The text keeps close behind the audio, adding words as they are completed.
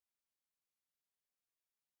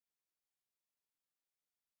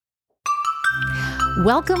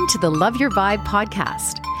Welcome to the Love Your Vibe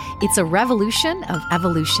podcast. It's a revolution of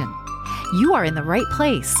evolution. You are in the right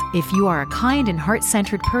place if you are a kind and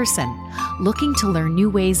heart-centered person looking to learn new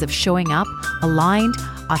ways of showing up, aligned,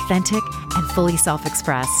 authentic, and fully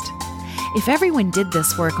self-expressed. If everyone did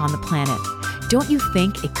this work on the planet, don't you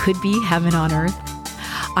think it could be heaven on earth?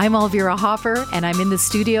 I'm Elvira Hopper, and I'm in the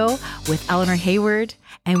studio with Eleanor Hayward,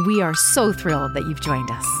 and we are so thrilled that you've joined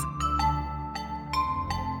us.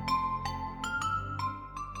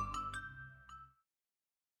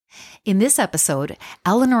 In this episode,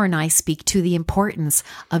 Eleanor and I speak to the importance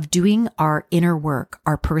of doing our inner work,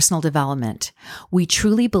 our personal development. We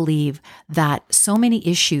truly believe that so many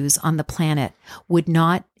issues on the planet would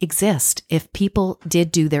not exist if people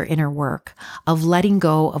did do their inner work of letting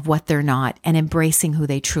go of what they're not and embracing who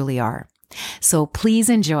they truly are. So please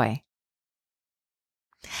enjoy.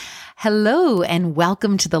 Hello and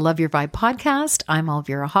welcome to the Love Your Vibe podcast. I'm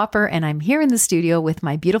Elvira Hopper and I'm here in the studio with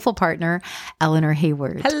my beautiful partner, Eleanor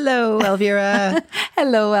Hayward. Hello, Elvira.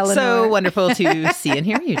 Hello, Eleanor. So wonderful to see and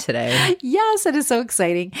hear you today. Yes, it is so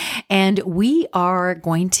exciting. And we are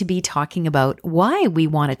going to be talking about why we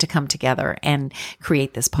wanted to come together and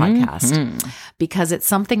create this podcast, because it's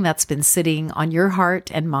something that's been sitting on your heart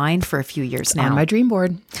and mind for a few years now. On my dream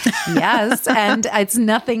board. Yes. And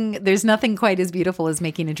there's nothing quite as beautiful as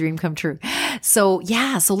making a dream come true. So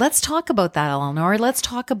let's talk about that, Eleanor. Let's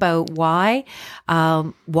talk about why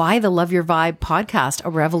the Love Your Vibe podcast, a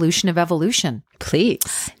revolution of evolution.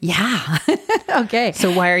 Please. Yeah. Okay. So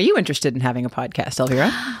why are you interested in having a podcast,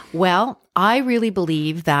 Elvira? Well, I really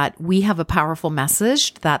believe that we have a powerful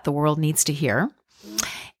message that the world needs to hear.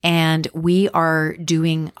 And we are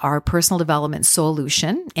doing our personal development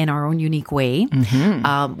solution in our own unique way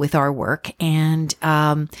with our work. And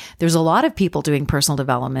there's a lot of people doing personal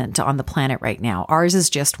development on the planet right now. Ours is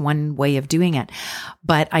just one way of doing it.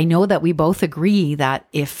 But I know that we both agree that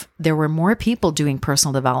if there were more people doing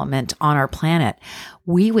personal development on our planet,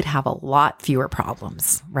 we would have a lot fewer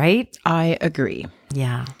problems, right? I agree.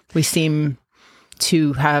 Yeah. We seem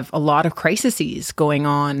to have a lot of crises going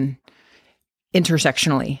on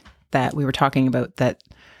intersectionally that we were talking about. That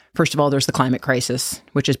first of all, there's the climate crisis,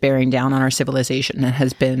 which is bearing down on our civilization and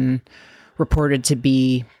has been reported to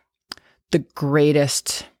be the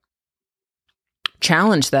greatest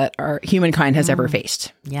challenge that our humankind has ever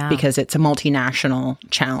faced. Yeah. Because it's a multinational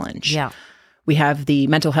challenge. Yeah. We have the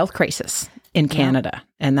mental health crisis in Canada,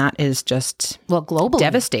 and that is just globally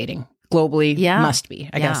devastating. Globally, must be,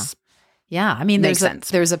 I guess. Yeah. I mean, Makes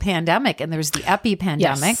there's a pandemic and there's the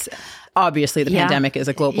epi-pandemic. Yes. Obviously, the pandemic is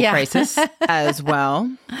a global crisis as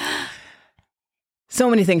well. So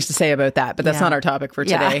many things to say about that, but that's not our topic for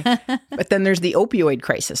today. But then there's the opioid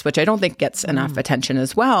crisis, which I don't think gets enough attention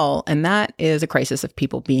as well. And that is a crisis of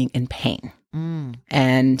people being in pain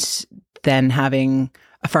and then having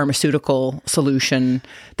a pharmaceutical solution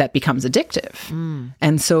that becomes addictive.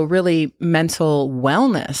 And so really mental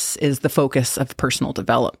wellness is the focus of personal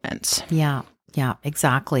development. Yeah,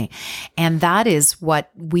 exactly. And that is what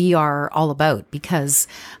we are all about because,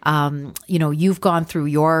 you've gone through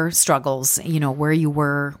your struggles, where you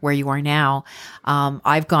were, where you are now.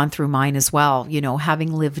 I've gone through mine as well,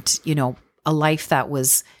 having lived, a life that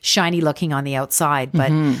was shiny looking on the outside,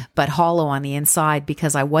 but hollow on the inside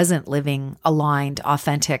because I wasn't living aligned,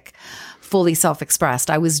 authentic, fully self-expressed.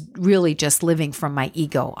 I was really just living from my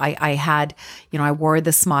ego. I had, I wore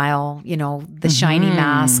the smile, the shiny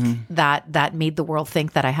mask that made the world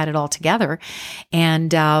think that I had it all together.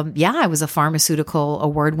 And I was a pharmaceutical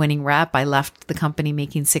award-winning rep. I left the company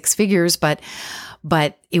making six figures, but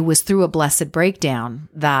it was through a blessed breakdown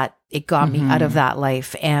that it got me out of that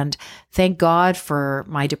life. And thank God for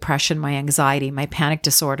my depression, my anxiety, my panic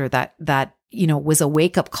disorder that was a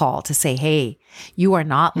wake-up call to say, hey, you are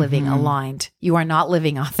not living aligned. You are not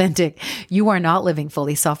living authentic. You are not living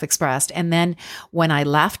fully self-expressed. And then when I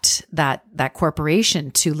left that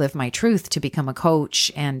corporation to live my truth, to become a coach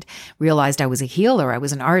and realized I was a healer, I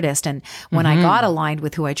was an artist. And when I got aligned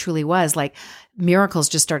with who I truly was, like miracles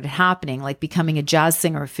just started happening, like becoming a jazz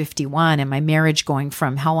singer at 51 and my marriage going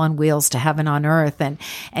from hell on wheels to heaven on earth and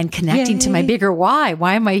connecting to my bigger why.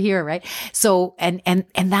 Why am I here? Right. So, and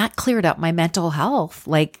that cleared up my mental health,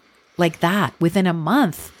 like that within a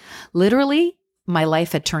month, literally my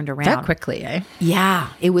life had turned around. That quickly, eh? Yeah,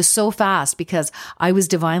 it was so fast because I was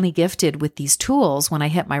divinely gifted with these tools when I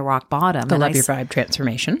hit my rock bottom. The Love Your Vibe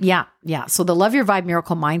transformation. Yeah. So the Love Your Vibe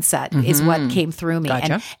miracle mindset is what came through me.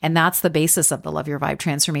 Gotcha. And that's the basis of the Love Your Vibe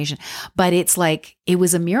transformation. But it's like, it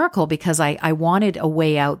was a miracle because I wanted a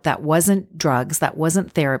way out that wasn't drugs, that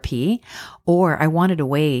wasn't therapy, or I wanted a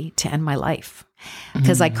way to end my life.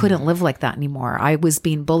 Because I couldn't live like that anymore. I was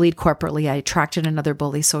being bullied corporately. I attracted another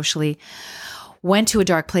bully socially. Went to a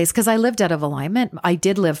dark place because I lived out of alignment. I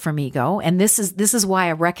did live from ego. And this is why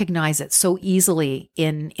I recognize it so easily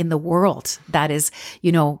in the world. That is,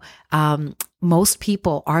 most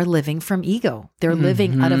people are living from ego. They're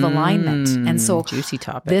living out of alignment. And so juicy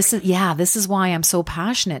topic. This is why I'm so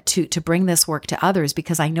passionate to bring this work to others,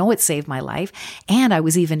 because I know it saved my life. And I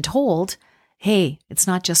was even told, hey, it's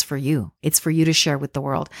not just for you. It's for you to share with the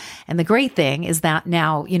world. And the great thing is that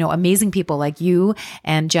now, amazing people like you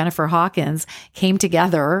and Jennifer Hawkins came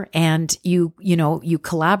together and you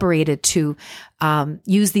collaborated to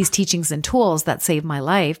use these teachings and tools that saved my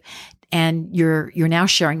life. And you're now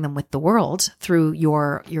sharing them with the world through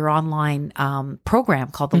your online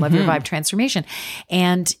program called the Love Your Vibe Transformation.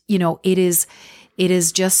 And, it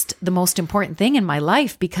is just the most important thing in my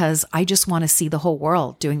life because I just want to see the whole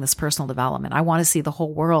world doing this personal development. I want to see the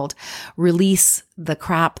whole world release the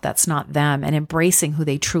crap that's not them and embracing who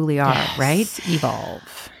they truly are, right?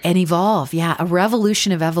 Evolve. Yeah. A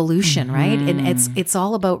revolution of evolution, right? And it's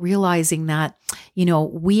all about realizing that,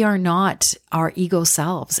 we are not our ego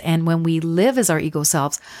selves. And when we live as our ego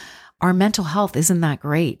selves, our mental health isn't that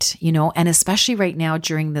great, and especially right now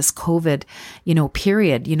during this COVID,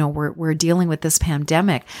 period, we're dealing with this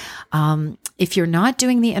pandemic. If you're not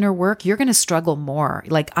doing the inner work, you're going to struggle more.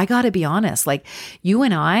 Like, I got to be honest, like you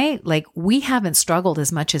and I, like we haven't struggled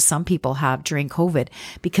as much as some people have during COVID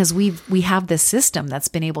because we have this system that's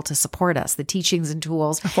been able to support us, the teachings and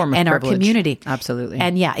tools and our community. Absolutely.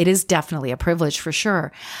 And yeah, it is definitely a privilege for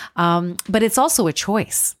sure. But it's also a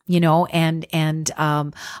choice, and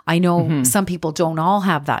I know some people don't all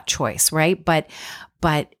have that choice, right? But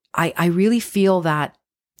I really feel that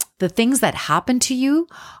the things that happen to you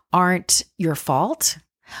aren't your fault,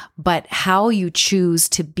 but how you choose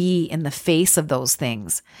to be in the face of those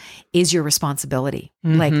things is your responsibility.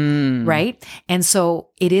 Like, right? And so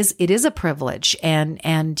it is a privilege. And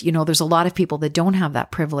there's a lot of people that don't have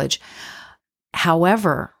that privilege.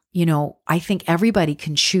 However, I think everybody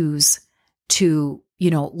can choose to,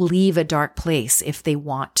 leave a dark place if they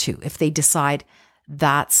want to, if they decide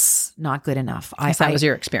that's not good enough. That was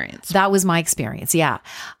your experience. That was my experience. Yeah.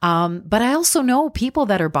 But I also know people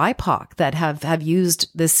that are BIPOC that have used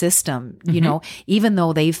this system, even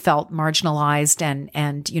though they felt marginalized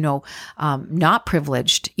and not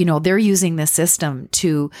privileged, they're using this system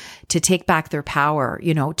to take back their power,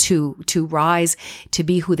 to rise, to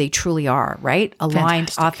be who they truly are, right?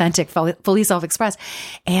 Aligned, authentic, fully self-expressed.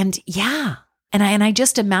 And yeah. And I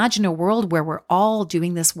just imagine a world where we're all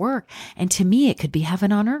doing this work. And to me, it could be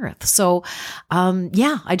heaven on earth. So,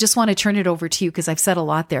 I just want to turn it over to you because I've said a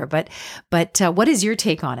lot there, but what is your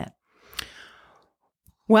take on it?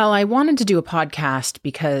 Well, I wanted to do a podcast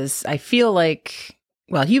because I feel like,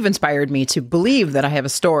 you've inspired me to believe that I have a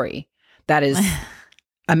story that is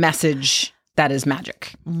a message that is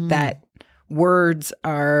magic, that words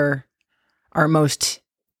are our most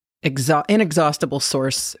inexhaustible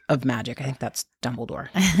source of magic. I think that's Dumbledore.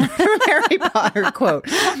 Harry Potter quote.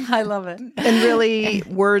 I love it. And really,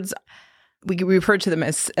 words, we refer to them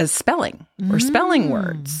as spelling or spelling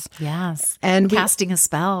words. Yes. And casting a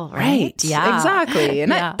spell, right? Yeah. Exactly.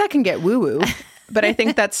 And that can get woo-woo. But I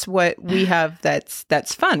think that's what we have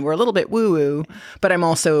that's fun. We're a little bit woo-woo, but I'm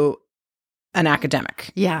also an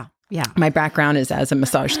academic. Yeah. Yeah. My background is as a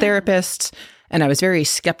massage therapist. And I was very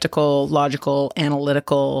skeptical, logical,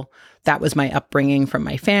 analytical. That was my upbringing from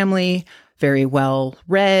my family, very well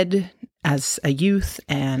read as a youth.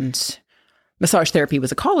 And massage therapy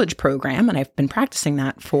was a college program. And I've been practicing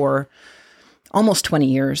that for almost 20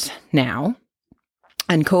 years now.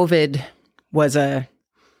 And COVID was a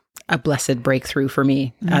blessed breakthrough for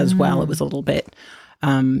me as well. It was a little bit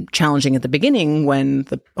challenging at the beginning when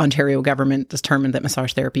the Ontario government determined that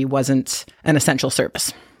massage therapy wasn't an essential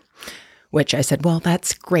service. Which I said, well,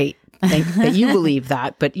 that's great that you believe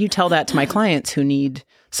that, but you tell that to my clients who need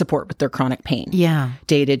support with their chronic pain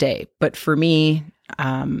day to day. But for me,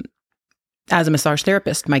 as a massage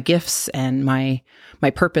therapist, my gifts and my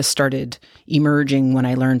purpose started emerging when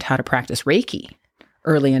I learned how to practice Reiki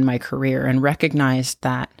early in my career and recognized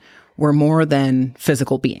that we're more than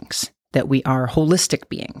physical beings, that we are holistic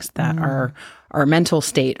beings, that our mental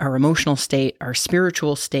state, our emotional state, our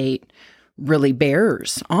spiritual state really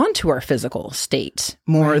bears onto our physical state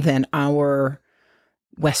more than our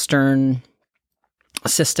Western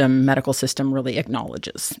system, medical system really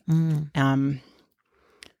acknowledges. And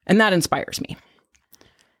that inspires me.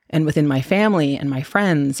 And within my family and my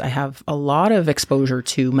friends, I have a lot of exposure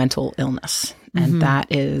to mental illness. And that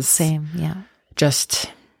is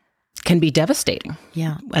just can be devastating.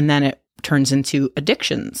 Yeah. And then it turns into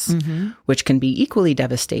addictions, which can be equally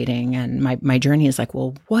devastating. And my journey is like,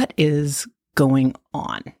 well, what is going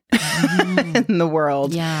on in the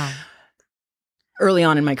world? Yeah. Early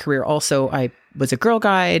on in my career, also, I was a Girl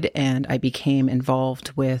Guide and I became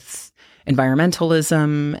involved with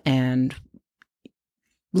environmentalism and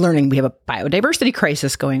learning we have a biodiversity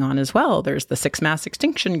crisis going on as well. There's the 6th mass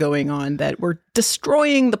extinction going on, that we're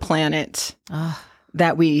destroying the planet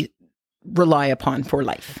that we rely upon for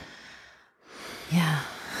life. Yeah.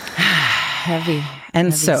 Heavy. And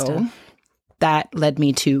heavy so stuff. That led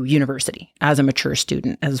me to university as a mature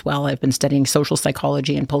student as well. I've been studying social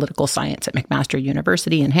psychology and political science at McMaster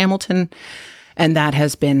University in Hamilton. And that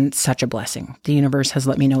has been such a blessing. The universe has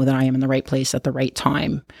let me know that I am in the right place at the right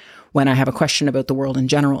time when I have a question about the world in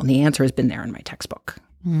general. And the answer has been there in my textbook.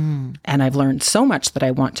 And I've learned so much that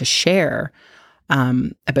I want to share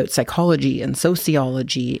about psychology and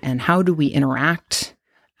sociology and how do we interact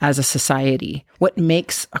as a society? What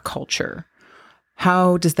makes a culture?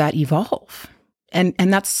 How does that evolve? And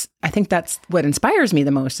that's, I think that's what inspires me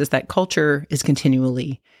the most, is that culture is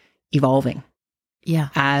continually evolving. Yeah.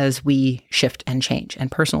 As we shift and change.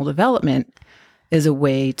 And personal development is a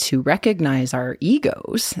way to recognize our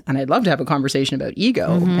egos. And I'd love to have a conversation about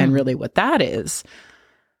ego and really what that is.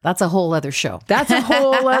 That's a whole other show. That's a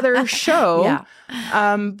whole other show.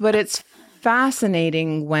 Yeah. But it's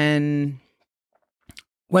fascinating when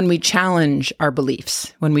we challenge our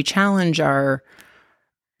beliefs, when we challenge our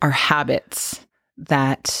habits,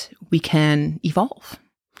 that we can evolve.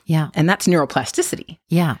 Yeah. And that's neuroplasticity.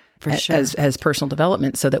 Yeah, for sure. As personal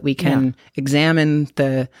development, so that we can examine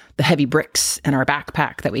the heavy bricks in our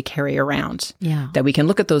backpack that we carry around. Yeah. That we can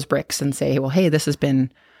look at those bricks and say, well, hey, this has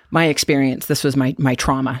been my experience. This was my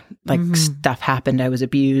trauma. Like stuff happened. I was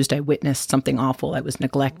abused. I witnessed something awful. I was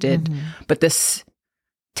neglected. But this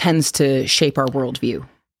tends to shape our worldview.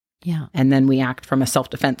 Yeah. And then we act from a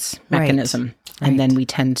self-defense mechanism. Right. And then we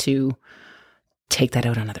tend to take that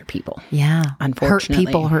out on other people. Yeah.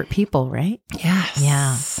 Unfortunately. Hurt people, right?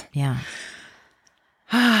 Yes. Yeah.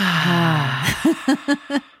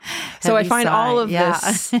 So I find all of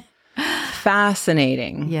this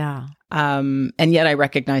fascinating. Yeah. And yet I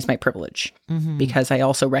recognize my privilege because I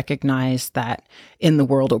also recognize that in the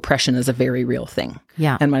world, oppression is a very real thing.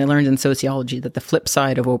 Yeah. And when I learned in sociology that the flip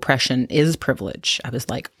side of oppression is privilege, I was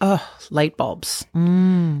like, oh, light bulbs.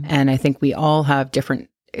 And I think we all have different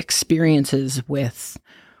experiences with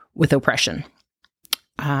oppression.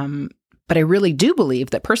 But I really do believe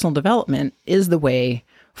that personal development is the way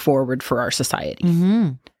forward for our society.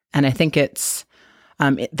 And I think it's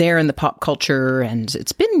there in the pop culture, and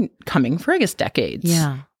it's been coming for, I guess, decades.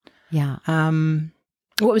 Yeah. Yeah.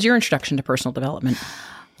 What was your introduction to personal development?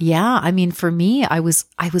 Yeah. I mean, for me, I was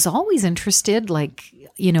always interested, like,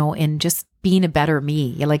 in just being a better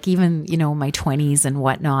me, like even, my 20s and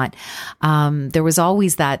whatnot. There was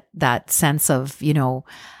always that sense of,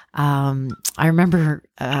 I remember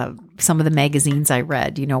some of the magazines I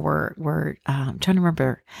read, were I'm trying to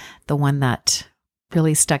remember the one that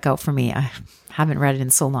really stuck out for me. I haven't read it in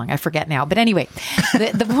so long. I forget now. But anyway,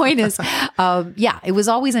 the point is, it was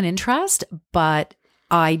always an interest, but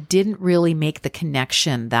I didn't really make the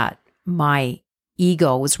connection that my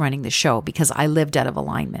ego was running the show, because I lived out of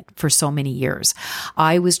alignment for so many years.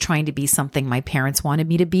 I was trying to be something my parents wanted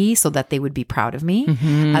me to be so that they would be proud of me,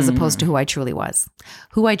 as opposed to who I truly was.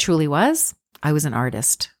 Who I truly was, I was an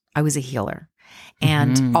artist. I was a healer.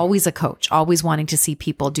 And always a coach, always wanting to see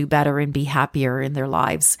people do better and be happier in their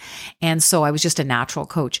lives. And so I was just a natural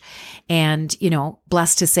coach. And,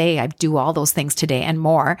 blessed to say I do all those things today and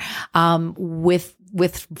more,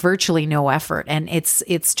 with virtually no effort. And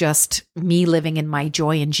it's just me living in my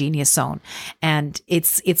joy and genius zone. And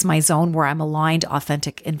it's my zone where I'm aligned,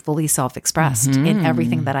 authentic, and fully self-expressed in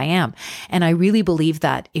everything that I am. And I really believe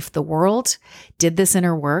that if the world did this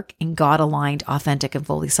inner work and got aligned, authentic, and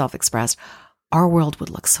fully self-expressed, our world would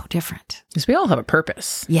look so different. Because we all have a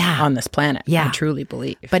purpose on this planet. I truly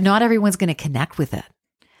believe. But not everyone's going to connect with it.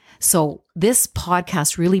 So this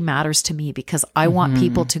podcast really matters to me, because I want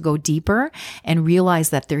people to go deeper and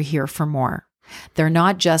realize that they're here for more. They're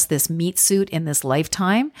not just this meat suit in this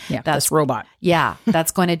lifetime. Yeah, that's this robot. Yeah,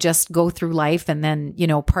 that's going to just go through life and then,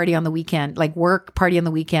 party on the weekend, like work, party on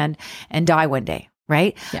the weekend, and die one day.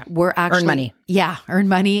 right? Yeah. We're actually earn money. Yeah. Earn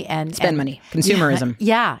money and spend money. Consumerism.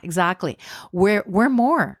 Yeah, exactly. We're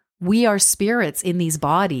more. We are spirits in these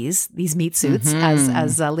bodies, these meat suits,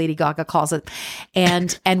 as Lady Gaga calls it.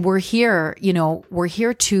 And we're here, we're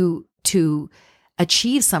here to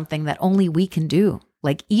achieve something that only we can do.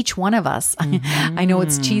 Like each one of us, I know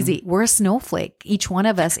it's cheesy. We're a snowflake. Each one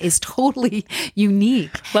of us is totally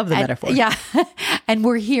unique. Love the metaphor. Yeah. And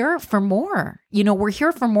we're here for more. We're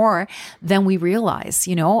here for more than we realize.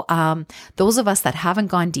 Those of us that haven't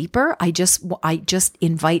gone deeper, I just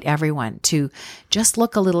invite everyone to just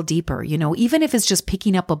look a little deeper, even if it's just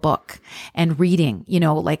picking up a book and reading,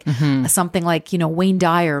 something like, Wayne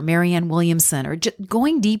Dyer, Marianne Williamson, or just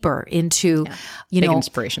going deeper into, Big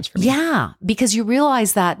inspirations for me. Yeah. Because you realize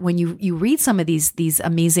that when you read some of these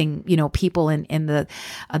amazing, people in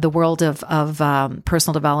the world of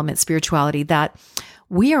personal development, spirituality, that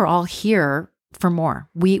we are all here for more.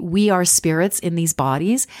 We are spirits in these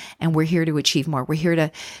bodies, and we're here to achieve more. We're here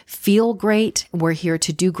to feel great. We're here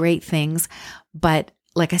to do great things. But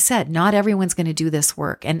like I said, not everyone's going to do this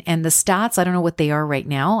work. And the stats, I don't know what they are right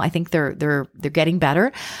now. I think they're getting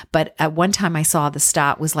better. But at one time I saw the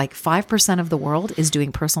stat was like 5% of the world is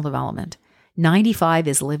doing personal development. 95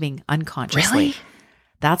 is living unconsciously. Really?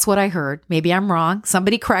 That's what I heard. Maybe I'm wrong.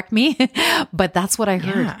 Somebody correct me, but that's what I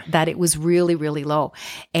heard, that it was really, really low.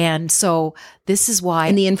 And so this is why.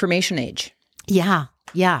 In the information age. Yeah,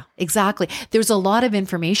 exactly. There's a lot of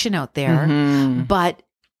information out there, but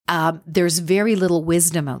there's very little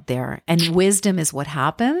wisdom out there. And wisdom is what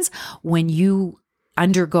happens when you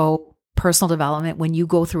undergo personal development, when you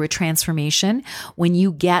go through a transformation, when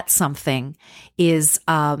you get something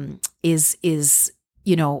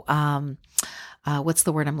what's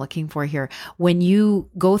the word I'm looking for here? When you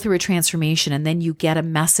go through a transformation and then you get a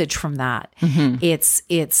message from that,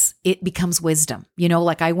 it becomes wisdom.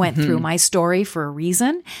 Like I went through my story for a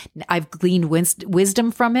reason. I've gleaned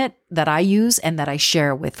wisdom from it that I use and that I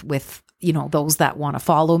share with those that want to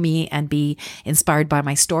follow me and be inspired by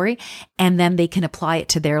my story. And then they can apply it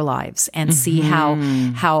to their lives and see how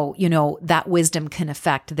that wisdom can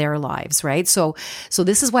affect their lives. Right. So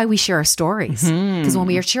this is why we share our stories, because when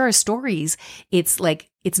we share our stories, it's like,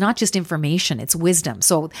 it's not just information, it's wisdom.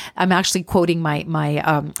 So I'm actually quoting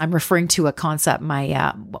I'm referring to a concept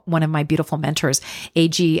one of my beautiful mentors,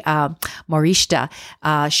 A.G.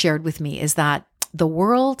 Morishita, shared with me, is that the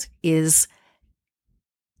world is,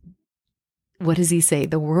 what does he say?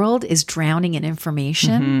 The world is drowning in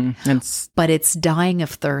information, but it's dying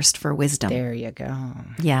of thirst for wisdom. There you go.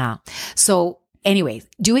 Yeah. So anyway,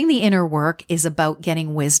 doing the inner work is about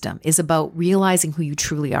getting wisdom, is about realizing who you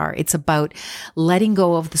truly are. It's about letting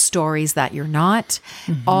go of the stories that you're not,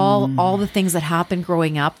 all the things that happened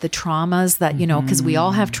growing up, the traumas that, because we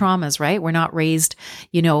all have traumas, right? We're not raised,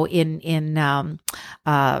 in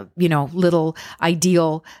little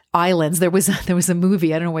ideal islands. There was a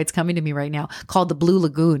movie, I don't know why it's coming to me right now, called The Blue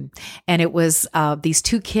Lagoon. And it was these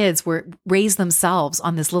two kids were raised themselves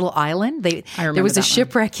on this little island. There was a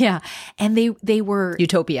shipwreck, and they were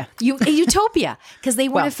Utopia. Utopia, because they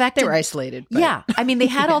weren't affected. They were isolated. Yeah. I mean, they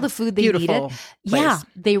had all the food they needed. Place. Yeah.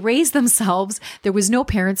 They raised themselves. There was no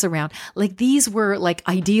parents around. Like, these were like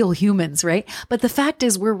ideal humans, right? But the fact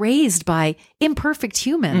is, we're raised by imperfect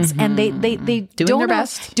humans, and they doing their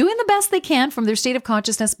best, doing the best they can from their state of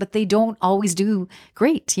consciousness, but they don't always do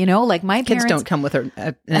great. Like my kids parents don't come with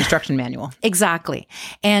an instruction manual. Exactly.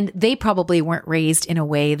 And they probably weren't raised in a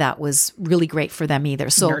way that was really great for them either.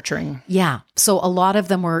 So nurturing. Yeah. So a lot of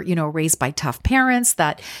them were, raised by tough parents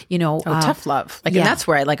that, tough love. And that's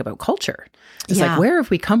what I like about culture. It's like, where have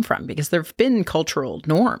we come from? Because there've been cultural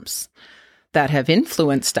norms that have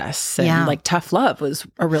influenced us. And like tough love was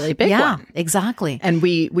a really big one. Yeah, exactly. And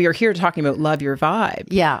we are here talking about love your vibe.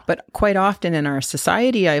 Yeah. But quite often in our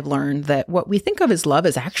society, I've learned that what we think of as love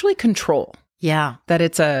is actually control. Yeah. That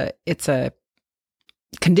it's a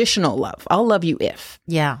conditional love. I'll love you if.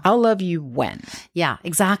 Yeah. I'll love you when. Yeah,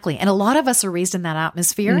 exactly. And a lot of us are raised in that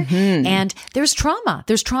atmosphere, and there's trauma.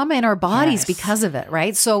 There's trauma in our bodies because of it,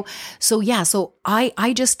 right? So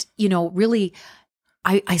I just, really,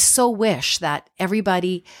 I so wish that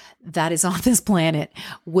everybody that is on this planet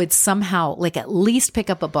would somehow at least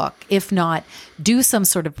pick up a book, if not do some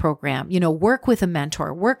sort of program, work with a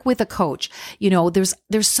mentor, work with a coach. There's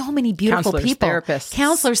so many beautiful people,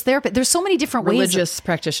 counselors, therapists. There's so many different religious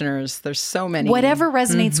practitioners. There's so many, whatever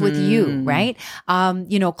resonates with you. Right.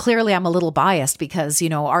 Clearly I'm a little biased because,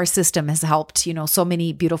 our system has helped, so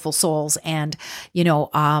many beautiful souls, and,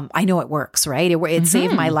 I know it works, right? It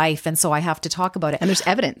saved my life. And so I have to talk about it. And there's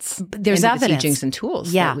evidence. There's evidence. Teachings and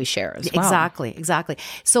tools that we share as well. Exactly.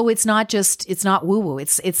 So it's not woo-woo.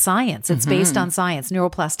 It's science. It's based on science,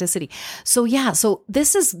 neuroplasticity. So so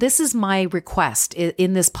this is my request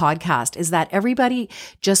in this podcast, is that everybody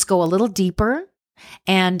just go a little deeper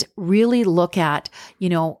and really look at,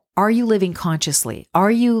 are you living consciously?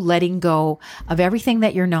 Are you letting go of everything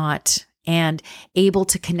that you're not and able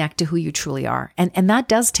to connect to who you truly are? And that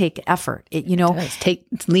does take effort.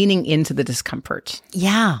 It's leaning into the discomfort.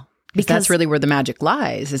 Yeah. Because that's really where the magic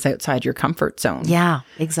lies, is outside your comfort zone. Yeah,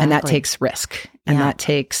 exactly. And that takes risk. And that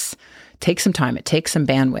takes some time. It takes some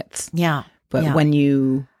bandwidth. Yeah. But when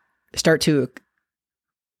you start to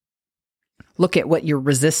look at what you're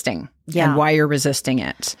resisting and why you're resisting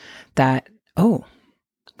it,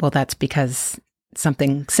 that's because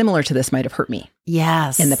something similar to this might have hurt me.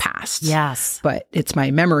 Yes. In the past. Yes. But it's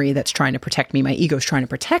my memory that's trying to protect me. My ego's trying to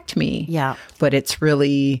protect me. Yeah. But it's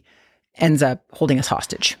really ends up holding us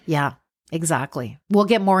hostage. Yeah. Exactly. We'll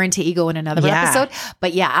get more into ego in another episode,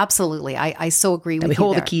 but absolutely. I so agree with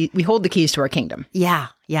you. We hold the keys to our kingdom. Yeah.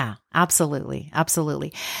 Absolutely.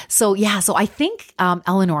 So I think,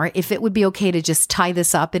 Eleanor, if it would be okay to just tie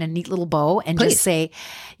this up in a neat little bow and just say,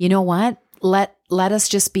 you know what? Let us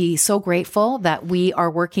just be so grateful that we are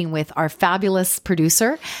working with our fabulous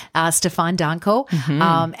producer, Stefan Danko.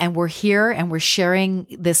 And we're here and we're sharing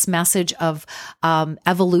this message of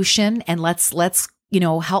evolution, and let's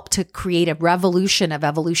help to create a revolution of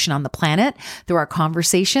evolution on the planet through our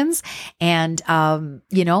conversations. And,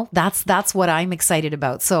 that's what I'm excited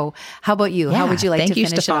about. So how about you? How would you like to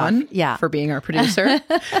finish Stefan, it off? For being our producer.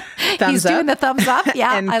 He's doing the thumbs up.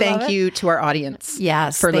 Yeah. And thank you to our audience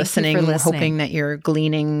for listening, hoping that you're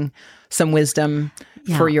gleaning some wisdom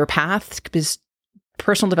for your path, because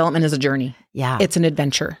personal development is a journey. Yeah. It's an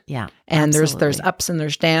adventure. Yeah. And there's ups and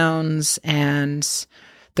there's downs, and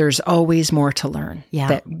there's always more to learn. Yeah.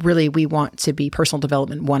 That really we want to be personal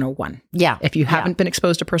development 101. Yeah. If you haven't been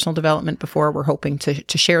exposed to personal development before, we're hoping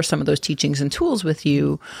to share some of those teachings and tools with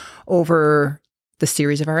you over the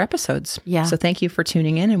series of our episodes. Yeah. So thank you for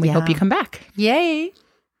tuning in, and we hope you come back. Yay.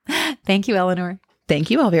 Thank you, Eleanor. Thank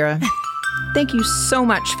you, Elvira. Thank you so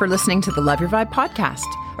much for listening to the Love Your Vibe podcast,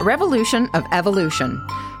 a revolution of evolution.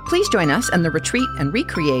 Please join us in the Retreat and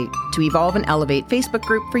Recreate to Evolve and Elevate Facebook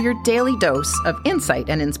group for your daily dose of insight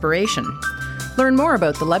and inspiration. Learn more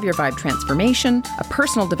about the Love Your Vibe transformation, a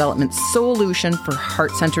personal development solution for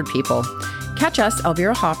heart-centered people. Catch us,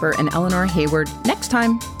 Elvira Hopper and Eleanor Hayward, next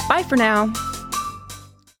time. Bye for now.